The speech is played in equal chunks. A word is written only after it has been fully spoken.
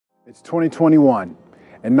It's 2021,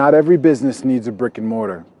 and not every business needs a brick and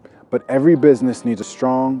mortar, but every business needs a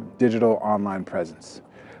strong digital online presence.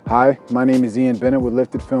 Hi, my name is Ian Bennett with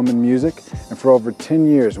Lifted Film and Music, and for over 10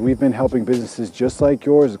 years, we've been helping businesses just like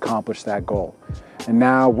yours accomplish that goal. And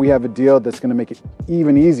now we have a deal that's going to make it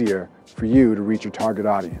even easier for you to reach your target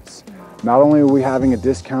audience. Not only are we having a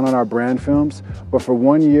discount on our brand films, but for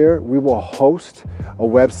 1 year, we will host a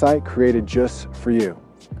website created just for you.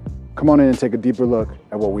 Come on in and take a deeper look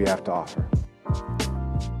at what we have to offer.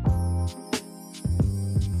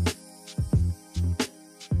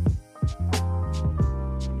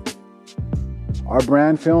 Our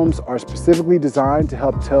brand films are specifically designed to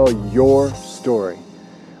help tell your story.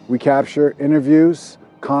 We capture interviews,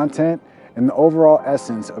 content, and the overall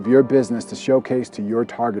essence of your business to showcase to your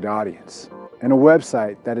target audience. And a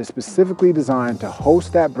website that is specifically designed to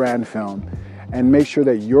host that brand film and make sure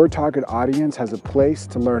that your target audience has a place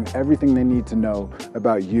to learn everything they need to know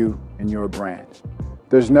about you and your brand.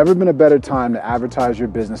 There's never been a better time to advertise your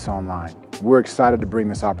business online. We're excited to bring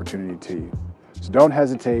this opportunity to you. So don't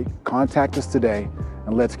hesitate, contact us today,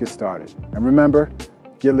 and let's get started. And remember,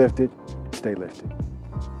 get lifted, stay lifted.